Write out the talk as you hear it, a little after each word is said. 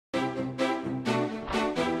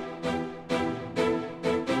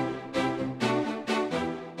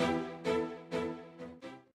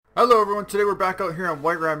Hello everyone, today we're back out here on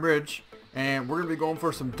WhiteRime Ridge and we're going to be going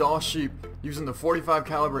for some Dall Sheep using the 45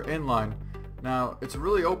 caliber inline. Now it's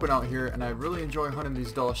really open out here and I really enjoy hunting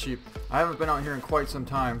these Dall Sheep. I haven't been out here in quite some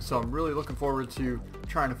time, so I'm really looking forward to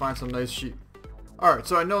trying to find some nice sheep. Alright,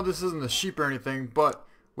 so I know this isn't a sheep or anything, but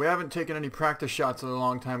we haven't taken any practice shots in a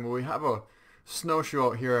long time, but we have a snowshoe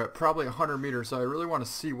out here at probably 100 meters, so I really want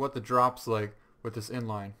to see what the drop's like with this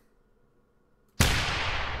inline.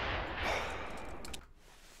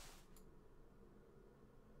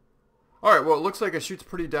 Alright, well it looks like it shoots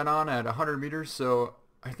pretty dead on at 100 meters, so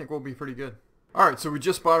I think we'll be pretty good. Alright, so we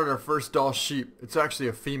just spotted our first Dall Sheep. It's actually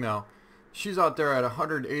a female. She's out there at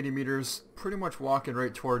 180 meters, pretty much walking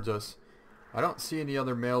right towards us. I don't see any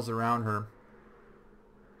other males around her,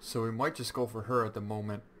 so we might just go for her at the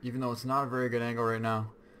moment, even though it's not a very good angle right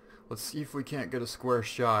now. Let's see if we can't get a square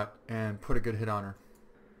shot and put a good hit on her.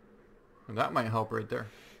 And that might help right there.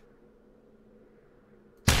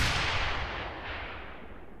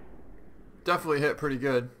 Definitely hit pretty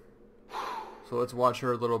good. So let's watch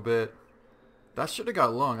her a little bit. That should have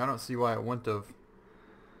got lung. I don't see why it wouldn't have.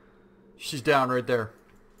 She's down right there.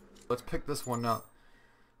 Let's pick this one up.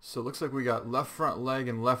 So it looks like we got left front leg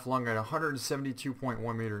and left lung at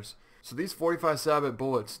 172.1 meters. So these 45 Sabot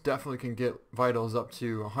bullets definitely can get vitals up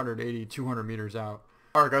to 180, 200 meters out.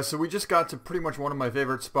 Alright guys, so we just got to pretty much one of my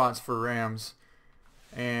favorite spots for rams.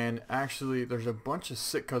 And actually there's a bunch of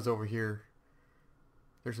Sitkas over here.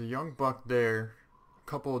 There's a young buck there, a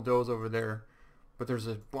couple of does over there, but there's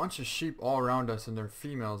a bunch of sheep all around us and they're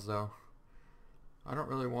females though. I don't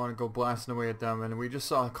really want to go blasting away at them, and we just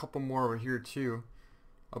saw a couple more over here too,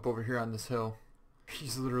 up over here on this hill.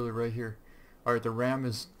 He's literally right here. Alright, the ram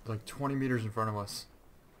is like 20 meters in front of us.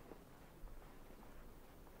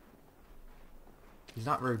 He's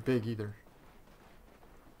not very big either.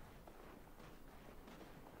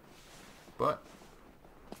 But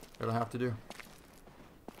it'll have to do.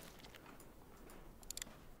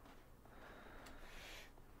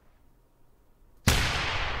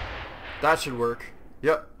 That should work.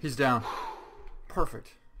 Yep, he's down.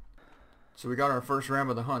 Perfect. So we got our first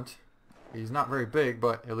ram of the hunt. He's not very big,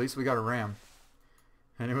 but at least we got a ram.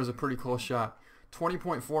 And it was a pretty close shot.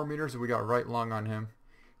 20.4 meters and we got right lung on him.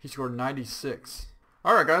 He scored 96.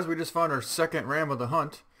 Alright guys, we just found our second ram of the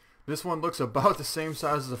hunt. This one looks about the same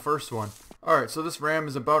size as the first one. Alright, so this ram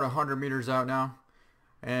is about 100 meters out now.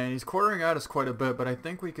 And he's quartering at us quite a bit, but I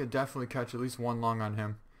think we could definitely catch at least one lung on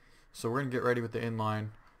him. So we're going to get ready with the inline.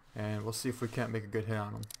 And we'll see if we can't make a good hit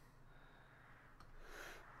on him.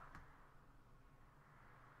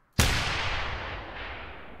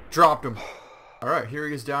 Dropped him. Alright, here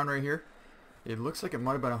he is down right here. It looks like it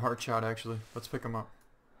might have been a heart shot actually. Let's pick him up.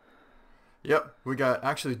 Yep, we got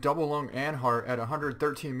actually double lung and heart at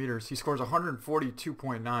 113 meters. He scores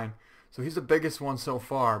 142.9. So he's the biggest one so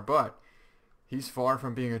far, but he's far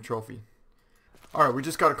from being a trophy. Alright, we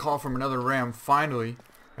just got a call from another ram finally.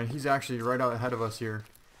 And he's actually right out ahead of us here.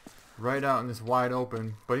 Right out in this wide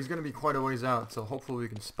open, but he's going to be quite a ways out, so hopefully we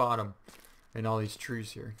can spot him in all these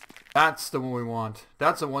trees here. That's the one we want.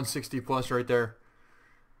 That's a 160 plus right there.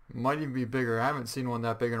 Might even be bigger. I haven't seen one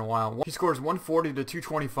that big in a while. He scores 140 to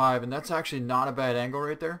 225, and that's actually not a bad angle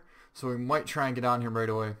right there, so we might try and get on him right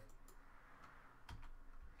away.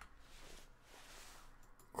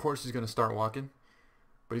 Of course he's going to start walking,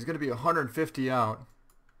 but he's going to be 150 out.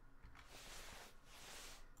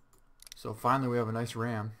 So finally we have a nice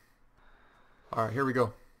ram. Alright, here we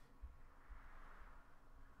go.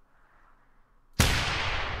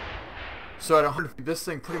 So at 100, this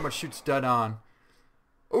thing pretty much shoots dead on.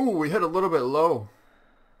 Ooh, we hit a little bit low.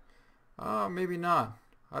 Maybe not.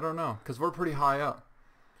 I don't know, because we're pretty high up.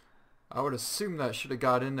 I would assume that should have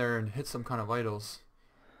got in there and hit some kind of vitals.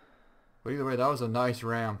 But either way, that was a nice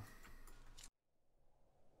ram.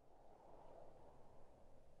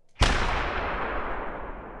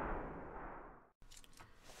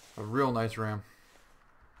 A real nice ram.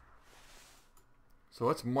 So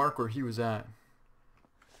let's mark where he was at.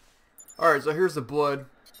 Alright, so here's the blood.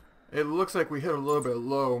 It looks like we hit a little bit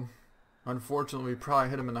low. Unfortunately, we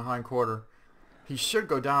probably hit him in the hind quarter. He should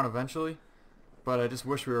go down eventually, but I just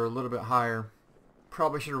wish we were a little bit higher.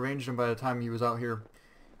 Probably should have ranged him by the time he was out here.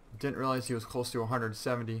 Didn't realize he was close to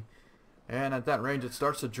 170. And at that range, it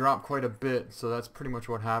starts to drop quite a bit, so that's pretty much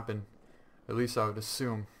what happened. At least I would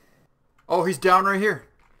assume. Oh, he's down right here.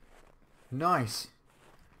 Nice.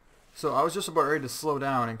 So I was just about ready to slow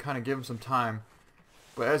down and kind of give him some time.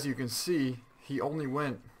 But as you can see, he only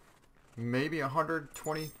went maybe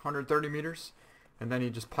 120, 130 meters. And then he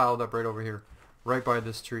just piled up right over here. Right by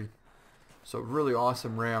this tree. So really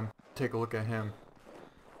awesome ram. Take a look at him.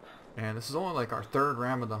 And this is only like our third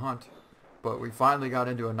ram of the hunt. but we finally got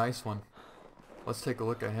into a nice one. Let's take a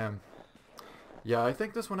look at him. Yeah, I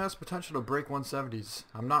think this one has potential to break 170s.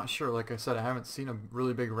 I'm not sure. Like I said, I haven't seen a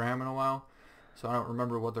really big ram in a while, so I don't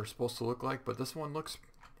remember what they're supposed to look like, but this one looks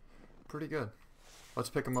pretty good. Let's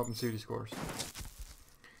pick him up and see what he scores.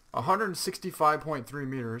 165.3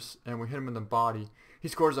 meters, and we hit him in the body. He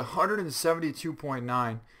scores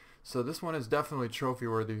 172.9, so this one is definitely trophy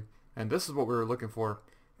worthy, and this is what we were looking for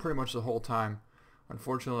pretty much the whole time.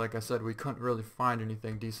 Unfortunately, like I said, we couldn't really find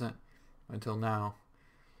anything decent until now.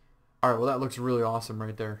 Alright, well that looks really awesome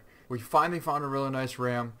right there. We finally found a really nice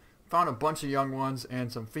ram, found a bunch of young ones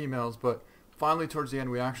and some females, but finally towards the end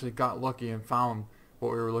we actually got lucky and found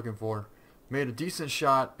what we were looking for. Made a decent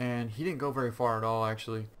shot, and he didn't go very far at all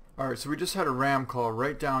actually. Alright, so we just had a ram call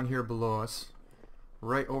right down here below us,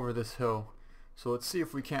 right over this hill. So let's see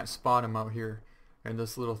if we can't spot him out here in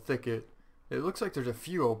this little thicket. It looks like there's a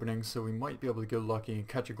few openings, so we might be able to get lucky and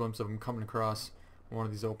catch a glimpse of him coming across one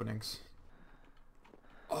of these openings.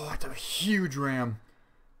 Oh, that's a huge ram.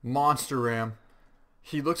 Monster ram.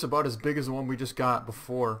 He looks about as big as the one we just got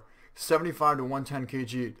before. 75 to 110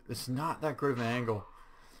 kg. It's not that great of an angle.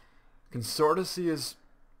 You can sort of see his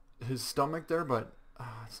stomach there, but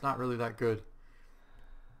it's not really that good.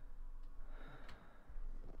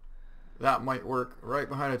 That might work. Right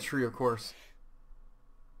behind a tree, of course.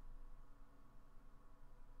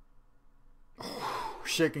 Oh,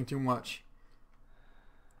 shaking too much.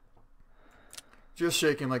 Just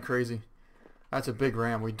shaking like crazy. That's a big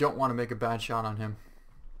ram. We don't want to make a bad shot on him.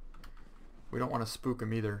 We don't want to spook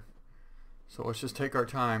him either. So let's just take our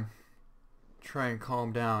time. Try and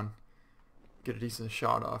calm down. Get a decent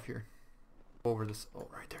shot off here. Over this. Oh,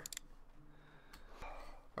 right there.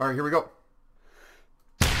 Alright, here we go.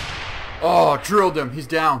 Oh, drilled him. He's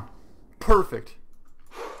down. Perfect.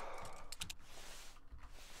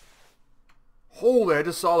 Holy, I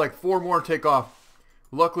just saw like 4 more take off.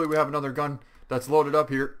 Luckily, we have another gun that's loaded up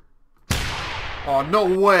here. Oh, no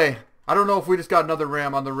way. I don't know if we just got another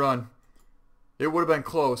ram on the run. It would have been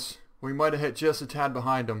close. We might have hit just a tad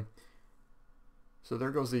behind him. So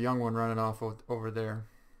there goes the young one running off over there.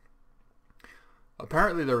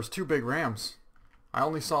 Apparently there was 2 big rams. I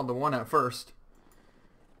only saw the one at first,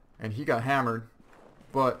 and he got hammered.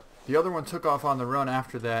 But the other one took off on the run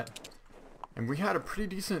after that, and we had a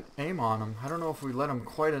pretty decent aim on him. I don't know if we let him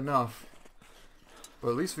quite enough, but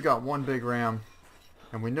at least we got one big ram,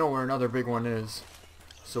 and we know where another big one is.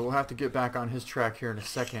 So we'll have to get back on his track here in a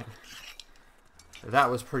second.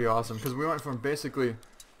 That was pretty awesome, because we went from basically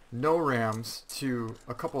no rams to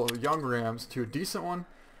a couple of young rams to a decent one,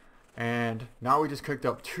 and now we just cooked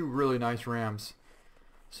up 2 really nice rams.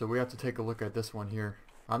 So we have to take a look at this one here.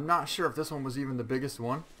 I'm not sure if this one was even the biggest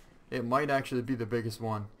one. It might actually be the biggest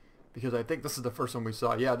one, because I think this is the first one we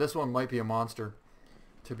saw. Yeah, this one might be a monster,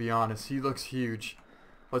 to be honest. He looks huge.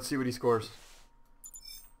 Let's see what he scores.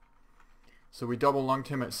 So we double lunged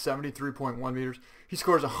him at 73.1 meters. He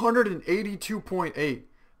scores 182.8.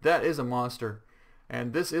 That is a monster.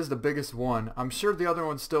 And this is the biggest one. I'm sure the other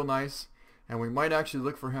one's still nice, and we might actually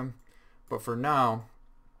look for him. But for now,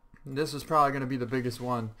 this is probably going to be the biggest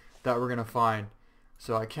one that we're going to find.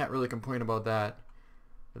 So I can't really complain about that.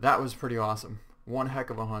 That was pretty awesome. One heck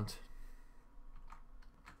of a hunt.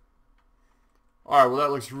 Alright, well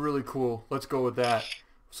that looks really cool. Let's go with that.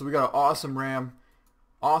 So we got an awesome ram.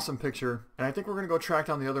 Awesome picture. And I think we're going to go track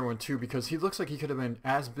down the other one too, because he looks like he could have been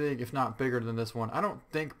as big, if not bigger, than this one. I don't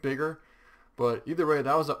think bigger, but either way,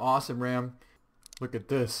 that was an awesome ram. Look at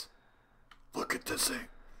this. Look at this thing.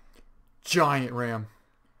 Giant ram.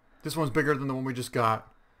 This one's bigger than the one we just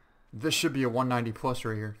got. This should be a 190 plus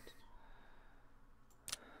right here.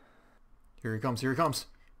 Here he comes. Here he comes.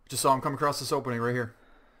 Just saw him come across this opening right here.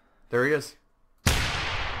 There he is. I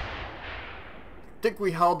think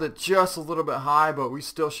we held it just a little bit high, but we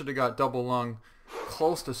still should have got double lung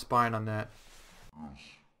close to spine on that.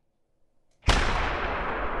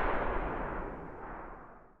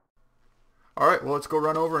 Alright, well let's go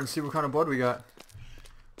run over and see what kind of blood we got.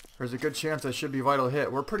 There's a good chance that should be vital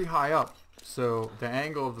hit. We're pretty high up, so the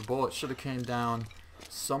angle of the bullet should have came down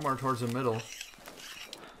somewhere towards the middle.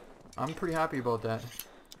 I'm pretty happy about that.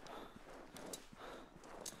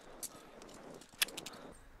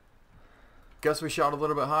 Guess we shot a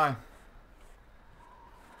little bit high.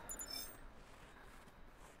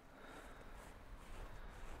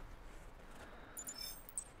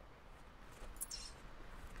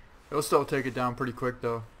 It'll still take it down pretty quick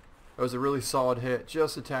though. That was a really solid hit,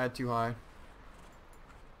 just a tad too high.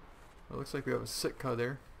 It looks like we have a Sitka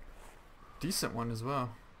there. Decent one as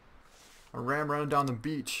well. A ram running down the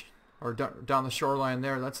beach, or down the shoreline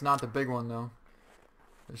there. That's not the big one though.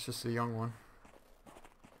 It's just a young one.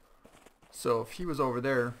 So if he was over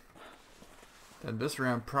there, then this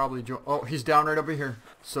ram probably oh, he's down right over here.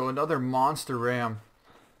 So another monster ram.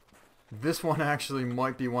 This one actually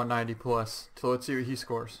might be 190 plus. So let's see what he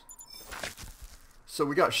scores. So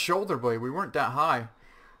we got shoulder blade. We weren't that high.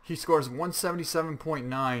 He scores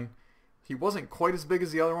 177.9. He wasn't quite as big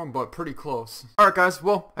as the other one, but pretty close. Alright guys,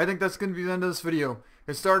 well, I think that's going to be the end of this video.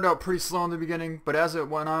 It started out pretty slow in the beginning, but as it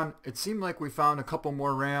went on, it seemed like we found a couple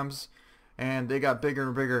more rams, and they got bigger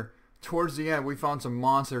and bigger. Towards the end, we found some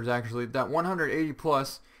monsters actually. That 180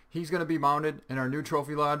 plus, he's going to be mounted in our new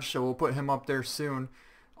trophy lodge, so we'll put him up there soon.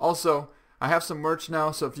 Also, I have some merch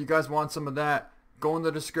now, so if you guys want some of that, go in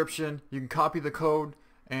the description. You can copy the code,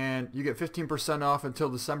 and you get 15% off until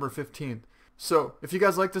December 15th. So, if you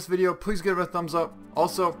guys like this video, please give it a thumbs up.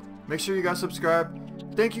 Also, make sure you guys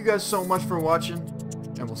subscribe. Thank you guys so much for watching,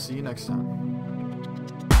 and we'll see you next time.